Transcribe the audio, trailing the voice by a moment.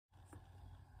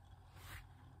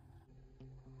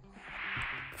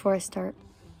before I start,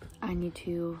 I need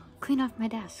to clean off my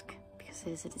desk because it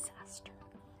is a disaster.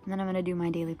 And then I'm gonna do my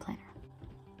daily planner.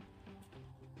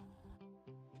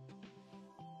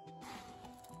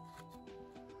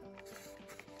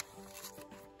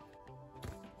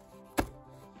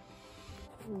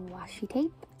 Washi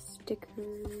tape,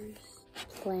 stickers,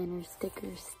 planner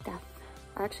stickers, stuff.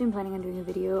 I actually am planning on doing a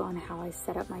video on how I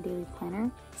set up my daily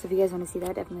planner. So if you guys want to see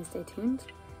that, definitely stay tuned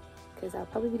because I'll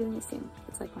probably be doing it soon.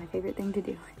 It's like my favorite thing to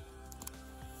do.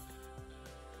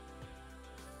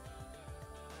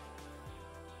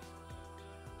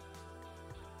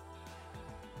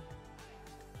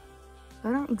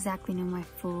 I don't exactly know my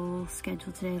full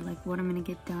schedule today, like what I'm gonna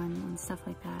get done and stuff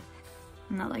like that.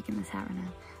 I'm not liking this hat right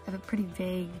now. I have a pretty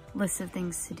vague list of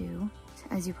things to do.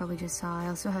 As you probably just saw, I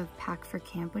also have pack for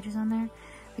camp, which is on there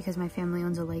because my family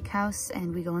owns a lake house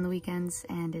and we go on the weekends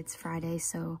and it's Friday,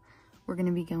 so we're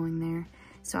gonna be going there.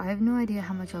 So I have no idea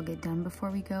how much I'll get done before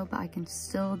we go, but I can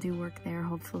still do work there,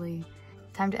 hopefully.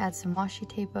 Time to add some washi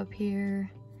tape up here,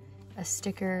 a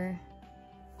sticker,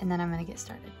 and then I'm gonna get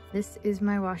started. This is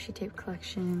my washi tape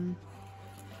collection.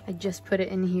 I just put it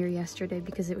in here yesterday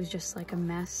because it was just like a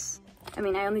mess. I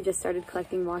mean, I only just started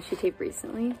collecting washi tape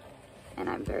recently, and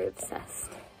I'm very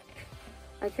obsessed.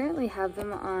 I currently have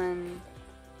them on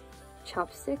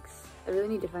chopsticks. I really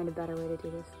need to find a better way to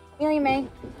do this. Amelia May,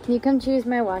 can you come choose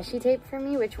my washi tape for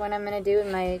me? Which one I'm gonna do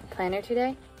in my planner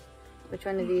today? Which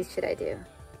one of these should I do?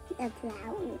 That's that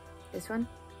one. This one?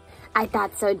 I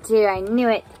thought so too, I knew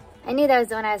it. I knew that was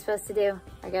the one I was supposed to do.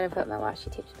 I gotta put my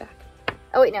washi tapes back.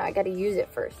 Oh wait, no, I gotta use it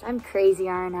first. I'm crazy,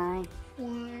 aren't I?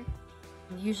 Yeah.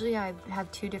 Usually I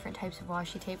have two different types of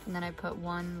washi tape and then I put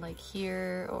one like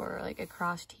here or like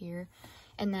across here.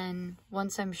 And then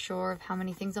once I'm sure of how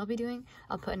many things I'll be doing,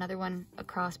 I'll put another one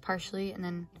across partially and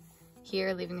then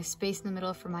here, leaving a space in the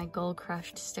middle for my goal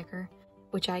crushed sticker,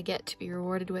 which I get to be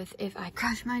rewarded with if I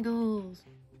crush my goals.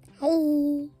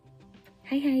 Hey.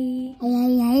 Hi, hi. Hey,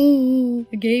 hey,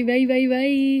 Okay, bye, bye,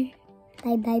 bye.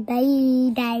 Bye, bye,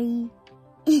 bye, bye.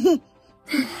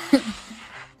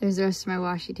 There's the rest of my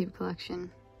washi tape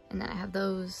collection. And then I have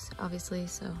those, obviously,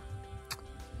 so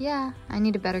yeah, I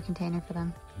need a better container for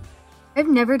them. I've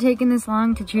never taken this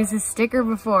long to choose a sticker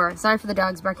before. Sorry for the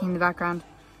dogs barking in the background.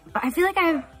 But I feel like I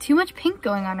have too much pink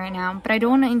going on right now, but I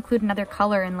don't want to include another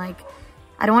color and like,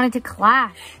 I don't want it to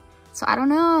clash. So I don't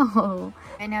know.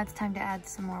 Right now it's time to add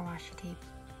some more washi tape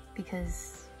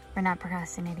because we're not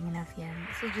procrastinating enough yet.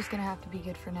 This is just gonna have to be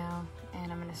good for now. And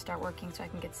I'm gonna start working so I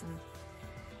can get some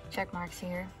check marks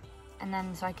here. And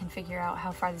then so I can figure out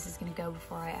how far this is gonna go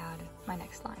before I add my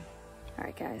next line. All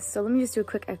right guys, so let me just do a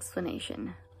quick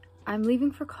explanation. I'm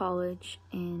leaving for college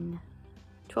in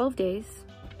 12 days.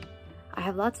 I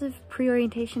have lots of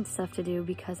pre-orientation stuff to do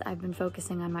because I've been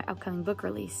focusing on my upcoming book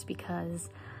release because,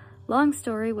 long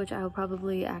story, which I will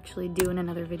probably actually do in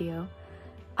another video,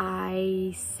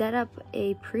 I set up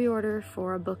a pre-order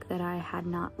for a book that I had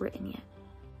not written yet.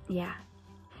 Yeah.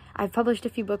 I've published a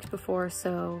few books before,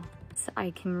 so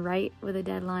I can write with a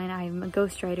deadline. I'm a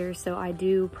ghostwriter, so I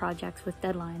do projects with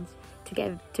deadlines to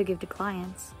give to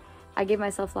clients. I gave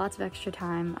myself lots of extra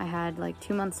time. I had like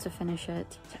 2 months to finish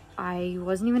it. I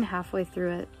wasn't even halfway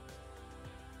through it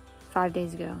 5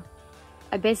 days ago.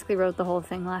 I basically wrote the whole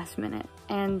thing last minute,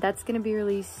 and that's gonna be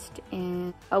released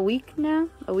in a week now,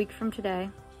 a week from today.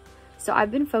 So I've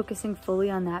been focusing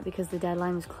fully on that because the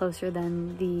deadline was closer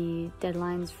than the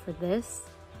deadlines for this.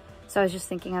 So I was just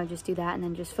thinking I would just do that and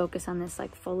then just focus on this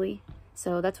like fully.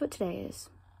 So that's what today is.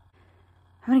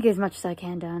 I'm gonna get as much as I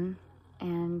can done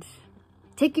and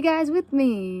take you guys with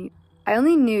me. I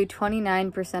only knew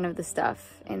 29% of the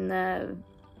stuff in the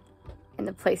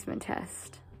placement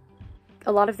test.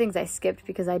 A lot of things I skipped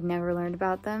because I'd never learned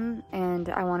about them, and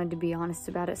I wanted to be honest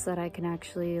about it so that I can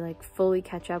actually like fully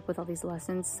catch up with all these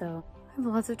lessons. So I have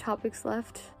lots of topics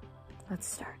left. Let's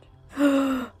start.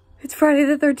 It's Friday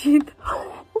the 13th.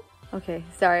 Okay,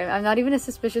 sorry, I'm not even a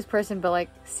suspicious person, but like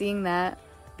seeing that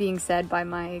being said by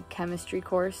my chemistry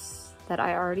course that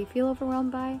I already feel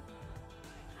overwhelmed by.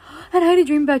 And I had a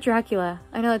dream about Dracula.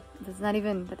 I know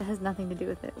that has nothing to do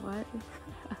with it. What?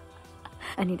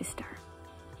 I need to start.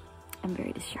 I'm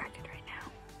very distracted right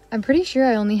now. I'm pretty sure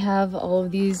I only have all of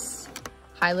these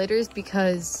highlighters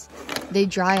because they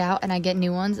dry out and I get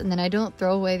new ones and then I don't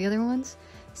throw away the other ones.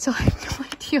 So I have no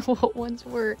idea what ones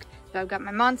work. So I've got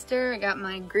my monster, I got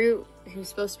my Groot, who's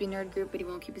supposed to be nerd Groot, but he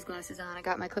won't keep his glasses on. I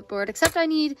got my clipboard, except I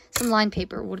need some line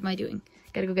paper. What am I doing?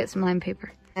 Gotta go get some line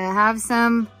paper. I have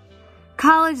some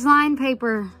college line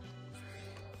paper.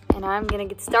 And I'm gonna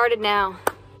get started now.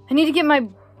 I need to get my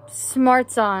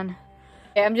smarts on.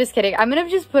 Okay, I'm just kidding. I'm gonna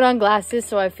just put on glasses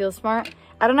so I feel smart.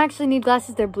 I don't actually need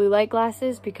glasses. They're blue light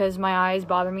glasses because my eyes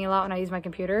bother me a lot when I use my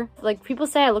computer. Like, people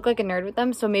say I look like a nerd with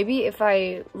them, so maybe if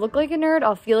I look like a nerd,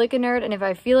 I'll feel like a nerd, and if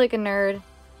I feel like a nerd,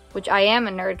 which I am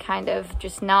a nerd kind of,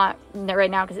 just not right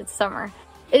now because it's summer.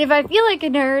 And if I feel like a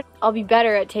nerd, I'll be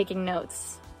better at taking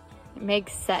notes. It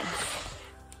makes sense.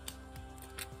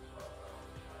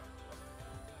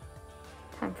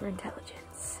 Time for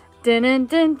intelligence. Dun -dun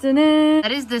 -dun -dun -dun.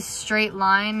 That is the straight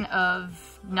line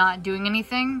of not doing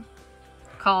anything,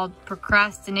 called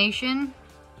procrastination.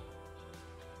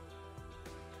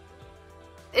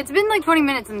 It's been like 20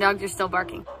 minutes and the dogs are still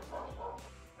barking.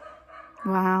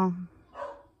 Wow.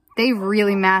 They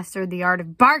really mastered the art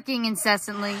of barking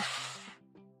incessantly.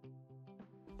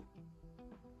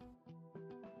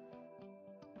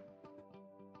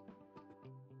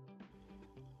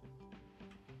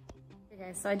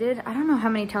 Okay, so I don't know how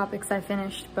many topics I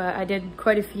finished, but I did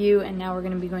quite a few, and now we're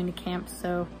gonna be going to camp,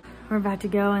 so we're about to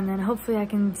go, and then hopefully I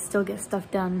can still get stuff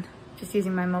done just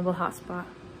using my mobile hotspot.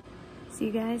 See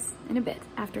you guys in a bit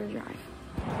after a drive.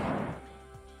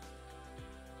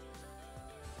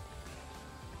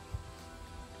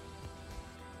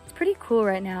 It's pretty cool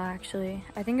right now, actually.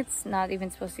 I think it's not even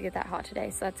supposed to get that hot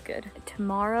today, so that's good.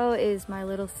 Tomorrow is my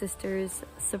little sister's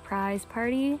surprise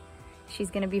party.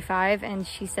 She's gonna be 5, and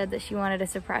she said that she wanted a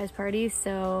surprise party,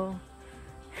 so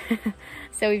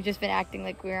so we've just been acting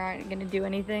like we aren't gonna do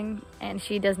anything, and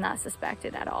she does not suspect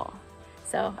it at all.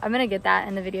 So I'm gonna get that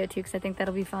in the video too, because I think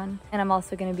that'll be fun. And I'm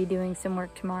also gonna be doing some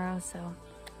work tomorrow, so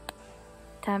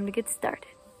time to get started.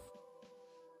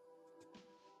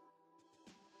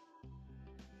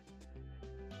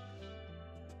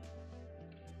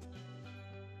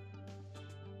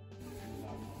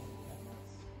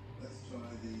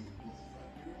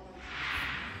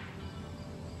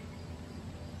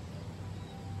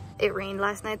 It rained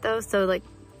last night though, so like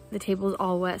the table's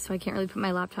all wet, so I can't really put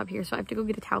my laptop here, so I have to go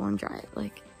get a towel and dry it.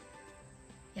 Like,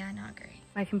 yeah, not great.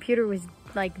 My computer was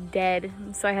like dead,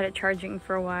 so I had it charging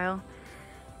for a while.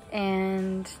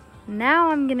 And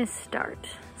now I'm gonna start.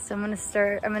 So I'm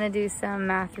gonna do some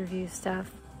math review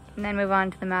stuff and then move on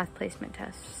to the math placement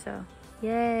test. So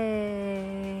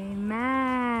yay,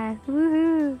 math,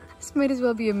 woohoo. This might as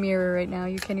well be a mirror right now,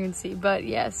 you can't even see. But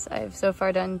yes, I've so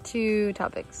far done 2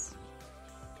 topics.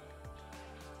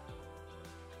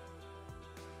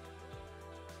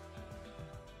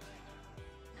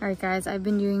 All right guys, I've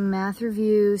been doing math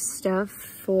review stuff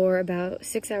for about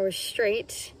 6 hours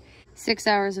straight. 6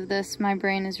 hours of this, my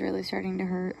brain is really starting to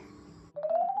hurt.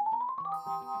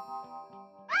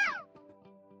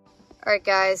 All right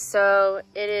guys, so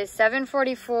it is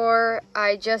 7:44.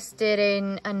 I just did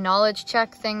a knowledge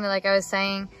check thing that, like I was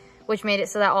saying, which made it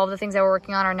so that all the things I were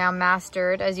working on are now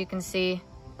mastered, as you can see.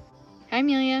 Hi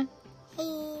Amelia.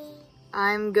 Hey.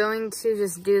 I'm going to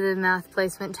just do the math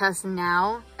placement test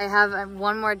now. I have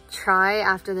one more try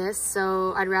after this,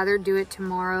 so I'd rather do it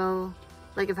tomorrow,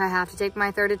 like if I have to take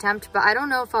my 3rd attempt, but I don't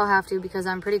know if I'll have to because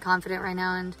I'm pretty confident right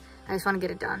now and I just want to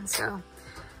get it done. So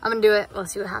I'm gonna do it, we'll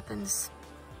see what happens.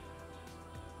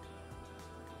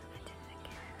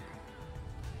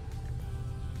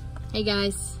 Hey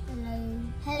guys. Hello.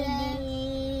 Hello.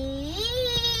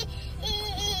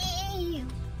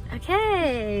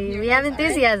 Okay, we have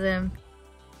enthusiasm.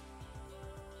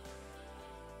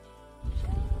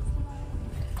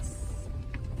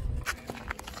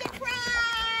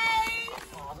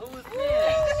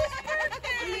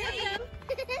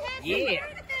 Yeah,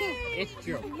 it's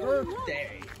your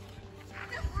birthday.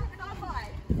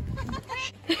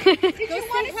 Did you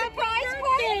want a surprise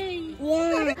party?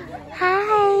 Yeah. Hi.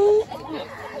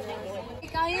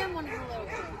 I am one of the little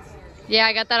kids. Yeah,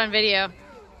 I got that on video.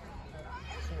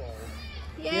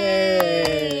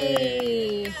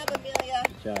 Yay!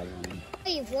 Good job, Amelia.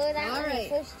 You blew it out. All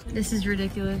right. This is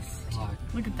ridiculous.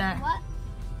 Look at that. What?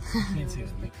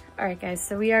 All right guys,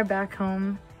 so we are back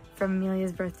home from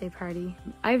Amelia's birthday party.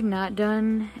 I've not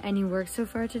done any work so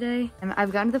far today, and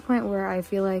I've gotten to the point where I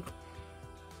feel like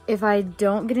if I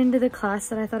don't get into the class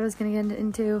that I thought I was gonna get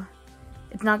into,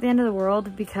 it's not the end of the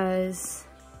world, because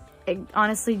it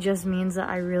honestly just means that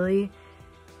I really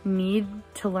need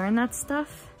to learn that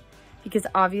stuff, because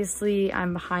obviously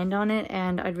I'm behind on it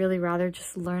and I'd really rather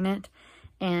just learn it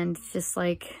and just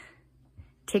like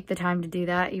take the time to do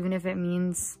that, even if it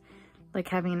means like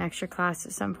having an extra class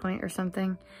at some point or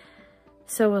something.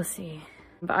 So we'll see.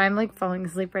 But I'm like falling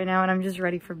asleep right now and I'm just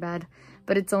ready for bed.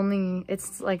 But it's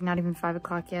like not even 5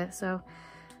 o'clock yet, so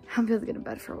I won't be able to get to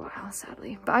bed for a while,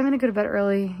 sadly. But I'm gonna go to bed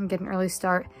early and get an early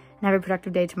start and have a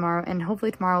productive day tomorrow. And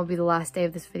hopefully tomorrow will be the last day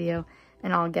of this video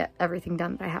and I'll get everything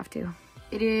done that I have to.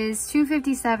 It is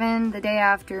 2:57, the day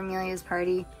after Amelia's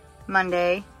party.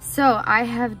 Monday. So I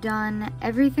have done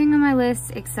everything on my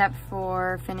list except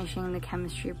for finishing the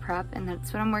chemistry prep, and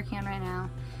that's what I'm working on right now.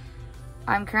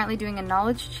 I'm currently doing a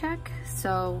knowledge check,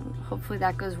 so hopefully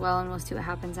that goes well and we'll see what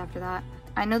happens after that.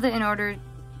 I know that in order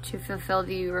to fulfill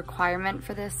the requirement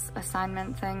for this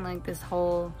assignment thing, like this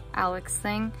whole ALEK'S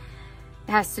thing,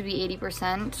 it has to be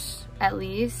 80% at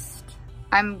least.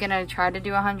 I'm gonna try to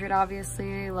do 100,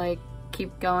 obviously, like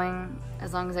keep going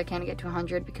as long as I can to get to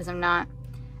 100, because I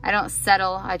don't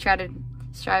settle. I try to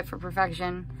strive for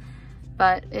perfection,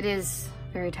 but it is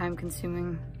very time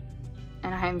consuming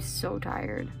and I am so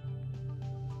tired.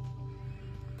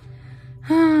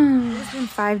 It's been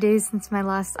 5 days since my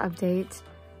last update.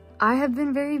 I have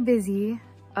been very busy.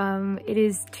 It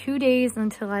is 2 days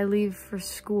until I leave for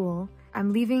school.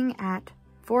 I'm leaving at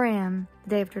 4 a.m. the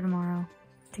day after tomorrow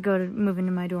to go to move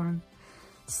into my dorm.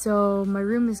 So my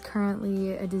room is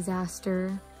currently a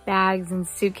disaster. Bags and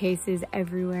suitcases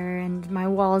everywhere, and my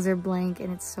walls are blank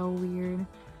and it's so weird.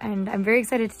 And I'm very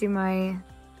excited to do my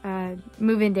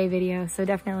move-in day video, so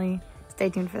definitely stay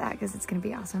tuned for that because it's gonna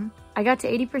be awesome. I got to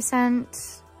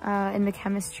 80% in the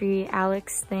chemistry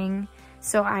ALEK'S thing,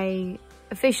 so I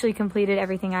officially completed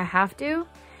everything I have to,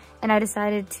 and I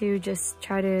decided to just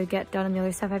try to get done on the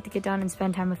other stuff I have to get done and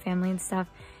spend time with family and stuff.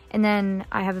 And then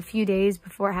I have a few days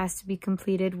before it has to be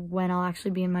completed when I'll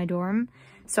actually be in my dorm.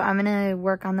 So I'm gonna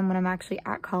work on them when I'm actually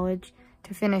at college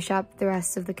to finish up the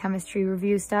rest of the chemistry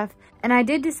review stuff. And I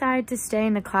did decide to stay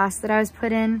in the class that I was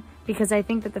put in because I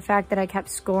think that the fact that I kept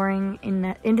scoring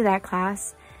into that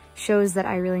class shows that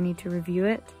I really need to review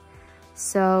it.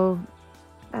 So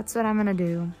that's what I'm gonna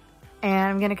do. And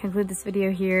I'm gonna conclude this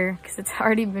video here because it's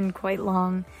already been quite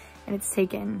long and it's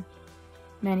taken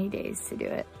many days to do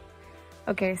it.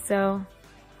 Okay, so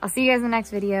I'll see you guys in the next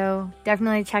video.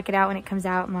 Definitely check it out when it comes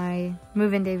out, my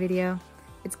move-in day video.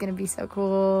 It's gonna be so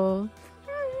cool.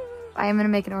 I am gonna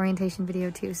make an orientation video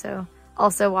too, so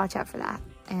also watch out for that.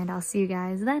 And I'll see you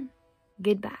guys then.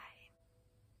 Goodbye.